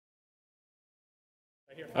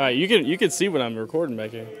All right, you can see what I'm recording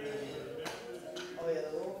back here.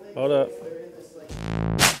 Hold up.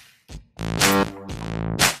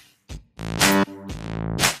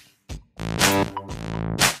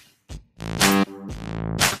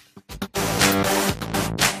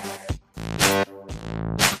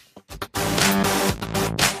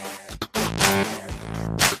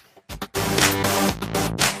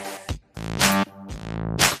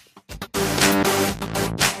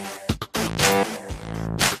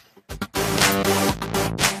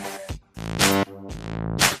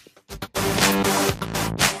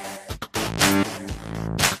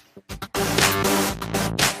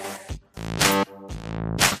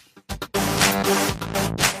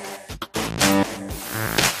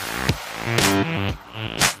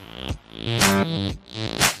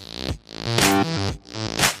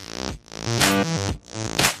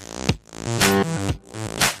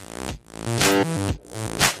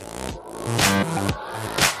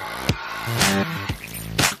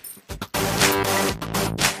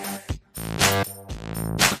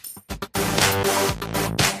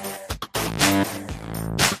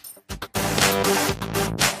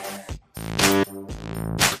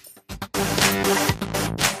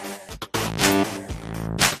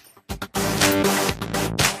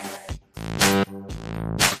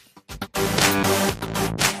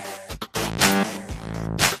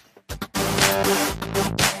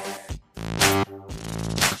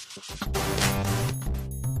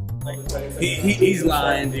 He's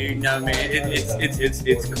lying, dude. No, man, it's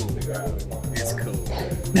cool. It's cool.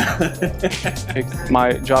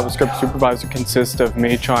 My JavaScript supervisor consists of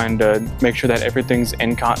me trying to make sure that everything's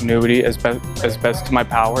in continuity as best to my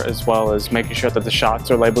power, as well as making sure that the shots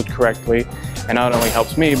are labeled correctly. And not only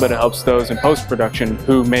helps me, but it helps those in post-production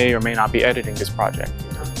who may or may not be editing this project.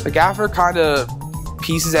 The gaffer kind of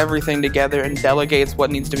pieces everything together and delegates what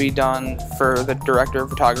needs to be done for the director of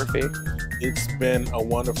photography. It's been a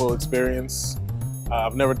wonderful experience.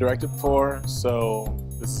 I've never directed before, so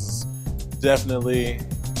this is definitely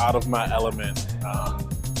out of my element,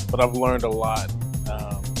 but I've learned a lot.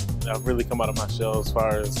 I've really come out of my shell as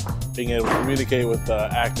far as being able to communicate with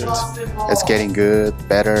actors. It's getting good,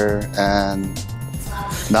 better, and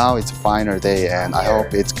now it's a final day, and I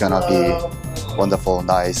hope it's gonna be wonderful,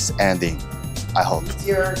 nice ending. I hope.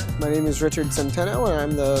 My name is Richard Centeno, and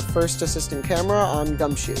I'm the first assistant camera on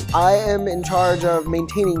Gumshoe. I am in charge of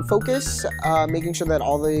maintaining focus, making sure that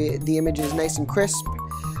all the image is nice and crisp.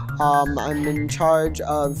 I'm in charge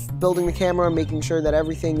of building the camera, making sure that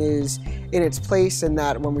everything is in its place and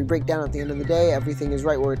that when we break down at the end of the day, everything is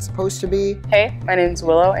right where it's supposed to be. Hey, my name's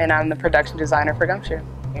Willow, and I'm the production designer for Gumshoe.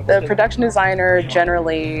 The production designer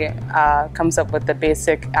generally comes up with the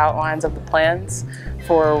basic outlines of the plans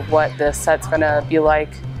for what the set's going to be like.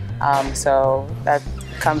 So that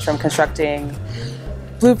comes from constructing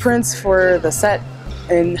blueprints for the set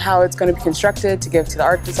and how it's going to be constructed to give to the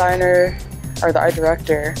art designer or the art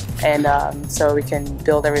director, and so we can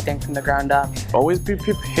build everything from the ground up. Always be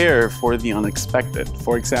prepared for the unexpected.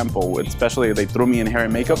 For example, especially if they threw me in hair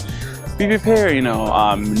and makeup, be prepared,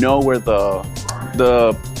 know where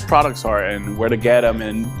the products are and where to get them,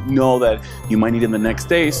 and know that you might need them the next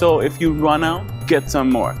day. So if you run out, get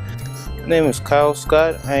some more. My name is Kyle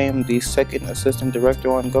Scott. I am the second assistant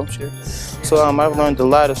director on Gumshoe. So I've learned a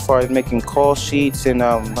lot as far as making call sheets and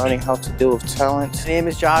learning how to deal with talent. My name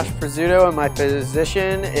is Josh Prezzuto, and my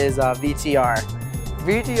position is VTR.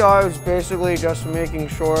 VTR is basically just making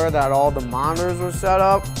sure that all the monitors are set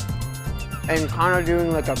up and kind of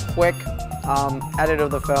doing like a quick edit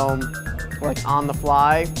of the film, like on the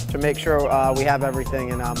fly, to make sure we have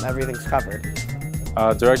everything and everyth's covered.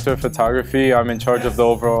 Director of photography, I'm in charge of the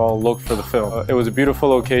overall look for the film. It was a beautiful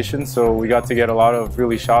location, so we got to get a lot of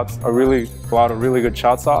really good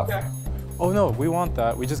shots off. Oh no, we want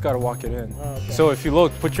that. We just got to walk it in. Oh, okay. So if you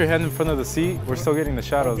look, put your hand in front of the seat. We're still getting the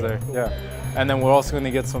shadows there. Yeah, and then we're also going to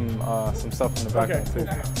get some stuff in the background too.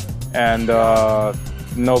 And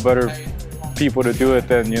no better people to do it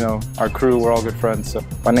than our crew. We're all good friends. So.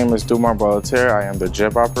 My name is Dumar Balatir. I am the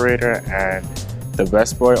jib operator and the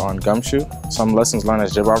best boy on Gumshoe. Some lessons learned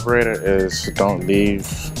as jib operator is don't leave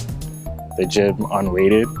the jib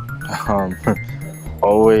unweighted.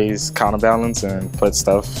 Always counterbalance and put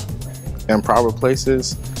stuff in proper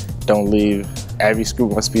places. Don't leave. Every screw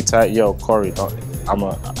must be tight. Yo, Corey,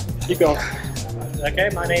 keep going. Okay,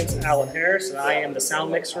 my name's Alan Harris, and I am the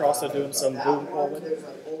sound mixer, also doing some boom rolling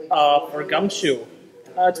for Gumshoe.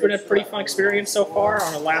 It's been a pretty fun experience so far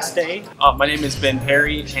on the last day. My name is Ben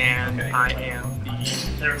Perry, and I am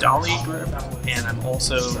the Dolly group, and I'm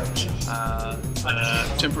also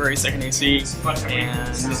temporary second AC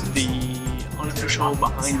and the unofficial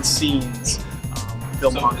behind the scenes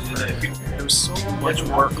filmographer. There was so much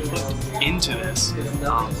work put into this,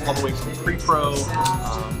 all the way from pre-pro,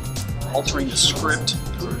 altering the script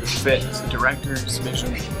to fit the director's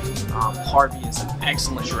vision. Harvey is an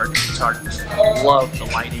excellent director of photography. I love the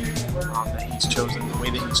lighting that he's chosen, the way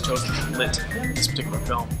that he's chosen to lit this particular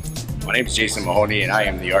film. My name is Jason Mahoney, and I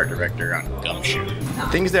am the art director on Gumshoe.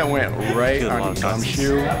 Things that went right on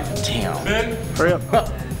Gumshoe. Damn. Hurry up.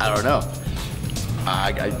 I don't know.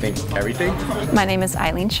 I think everything. My name is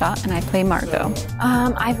Eileen Shaw, and I play Margot.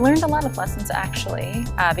 I've learned a lot of lessons, actually,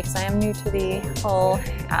 because I am new to the whole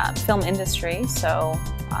film industry. So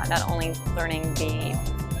not only learning the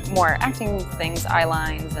more acting things, eye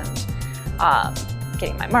lines, and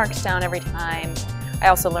getting my marks down every time, I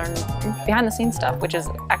also learn behind the scenes stuff, which is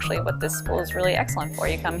actually what this school is really excellent for.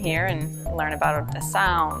 You come here and learn about the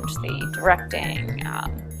sound, the directing,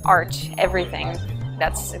 art, everything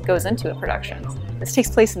that goes into a production. This takes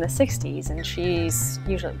place in the 60s, and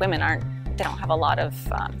women they don't have a lot of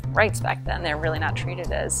rights back then. They're really not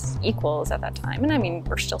treated as equals at that time. And I mean,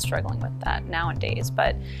 we're still struggling with that nowadays,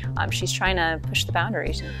 but she's trying to push the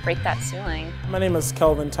boundaries and break that ceiling. My name is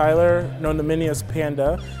Kelvin Tyler, known to many as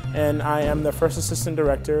Panda, and I am the first assistant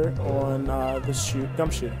director on the shoot,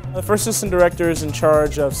 Gumshoe. The first assistant director is in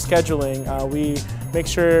charge of scheduling. We make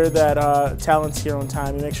sure that talent's here on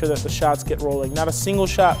time. We make sure that the shots get rolling. Not a single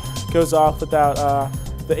shot goes off without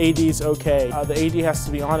the AD's okay. The AD has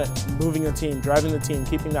to be on it, moving the team, driving the team,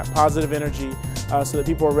 keeping that positive energy so that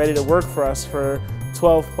people are ready to work for us for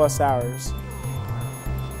 12 plus hours.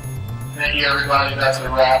 Thank you, everybody. That's a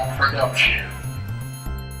wrap for Gumshoe.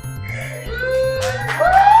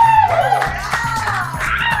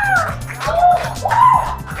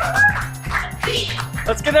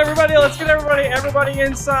 Let's get everybody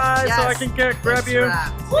inside so I can grab you.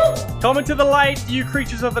 Coming to the light, you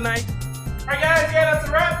creatures of the night. All right, guys, yeah, that's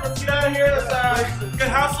a wrap. Let's get out of here. Let's get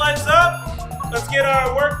house lights up. Let's get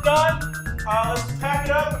our work done. Let's pack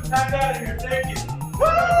it up and pack out of here. Thank you.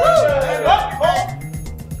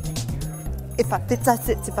 If I fits, I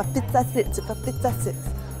sits. If I fits, I sits. If I fits, I sits.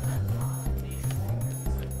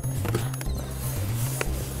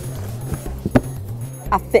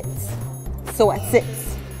 I fits, so I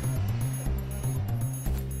sits.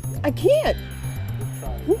 I can't.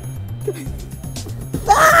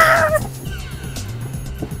 Ah!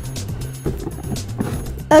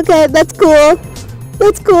 Okay, that's cool.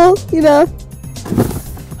 That's cool, you know.